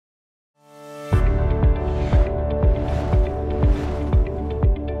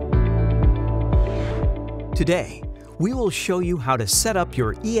Today, we will show you how to set up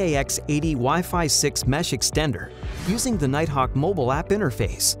your EAX80 Wi-Fi 6 Mesh Extender using the Nighthawk mobile app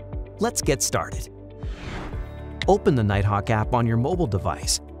interface. Let's get started. Open the Nighthawk app on your mobile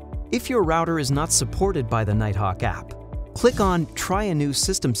device. If your router is not supported by the Nighthawk app, click on Try a new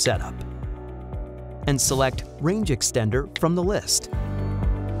system setup and select Range Extender from the list.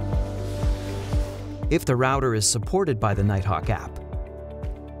 If the router is supported by the Nighthawk app,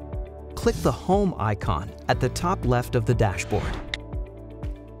 click the Home icon at the top left of the dashboard.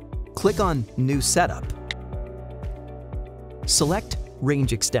 Click on New Setup. Select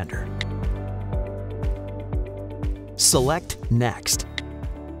Range Extender. Select Next.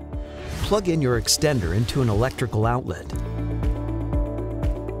 Plug in your extender into an electrical outlet.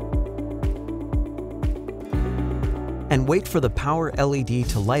 And wait for the power LED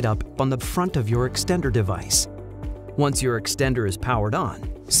to light up on the front of your extender device. Once your extender is powered on,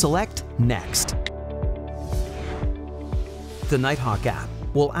 select Next. The Nighthawk app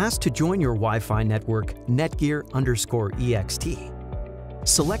will ask to join your Wi-Fi network NETGEAR_EAXT.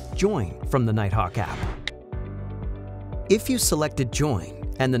 Select Join from the Nighthawk app. If you selected Join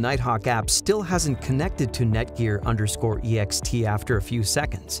and the Nighthawk app still hasn't connected to NETGEAR_EAXT after a few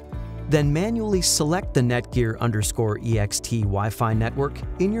seconds, then manually select the NETGEAR_EAXT Wi-Fi network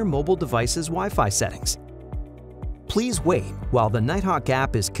in your mobile device's Wi-Fi settings. Please wait while the Nighthawk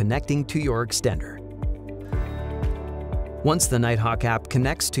app is connecting to your extender. Once the Nighthawk app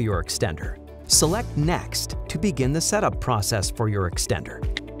connects to your extender, select Next to begin the setup process for your extender.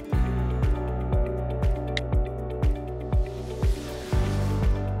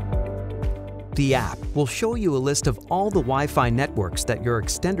 The app will show you a list of all the Wi-Fi networks that your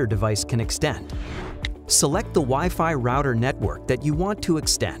extender device can extend. Select the Wi-Fi router network that you want to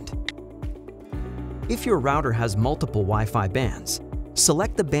extend. If your router has multiple Wi-Fi bands,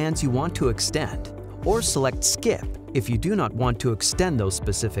 select the bands you want to extend, or select Skip if you do not want to extend those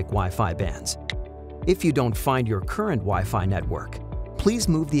specific Wi-Fi bands. If you don't find your current Wi-Fi network, please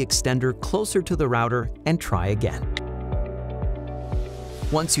move the extender closer to the router and try again.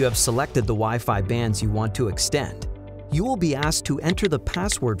 Once you have selected the Wi-Fi bands you want to extend, you will be asked to enter the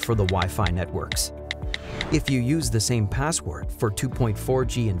password for the Wi-Fi networks. If you use the same password for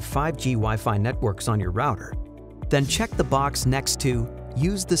 2.4G and 5G Wi-Fi networks on your router, then check the box next to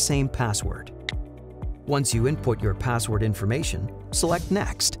Use the same password. Once you input your password information, select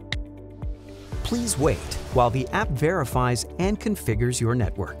Next. Please wait while the app verifies and configures your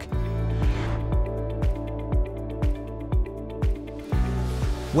network.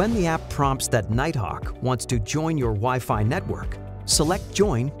 When the app prompts that Nighthawk wants to join your Wi-Fi network, select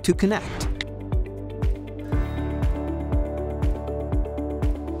Join to connect.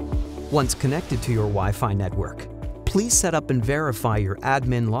 Once connected to your Wi-Fi network, please set up and verify your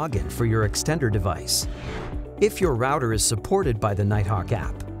admin login for your extender device. If your router is supported by the Nighthawk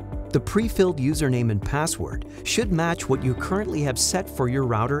app, the pre-filled username and password should match what you currently have set for your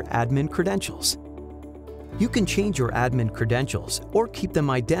router admin credentials. You can change your admin credentials or keep them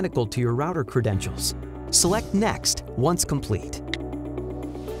identical to your router credentials. Select Next once complete.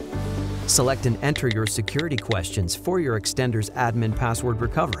 Select and enter your security questions for your extender's admin password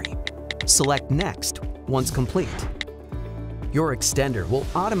recovery. Select Next once complete. Your extender will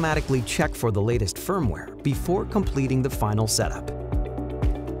automatically check for the latest firmware before completing the final setup.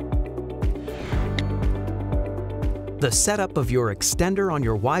 The setup of your extender on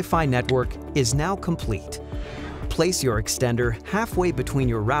your Wi-Fi network is now complete. Place your extender halfway between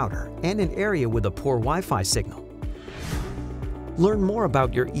your router and an area with a poor Wi-Fi signal. Learn more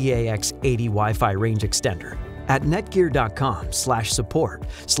about your EAX80 Wi-Fi range extender at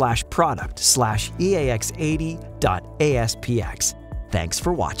netgear.com/support/product/EAX80.ASPX. Thanks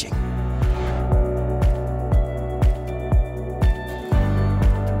for watching.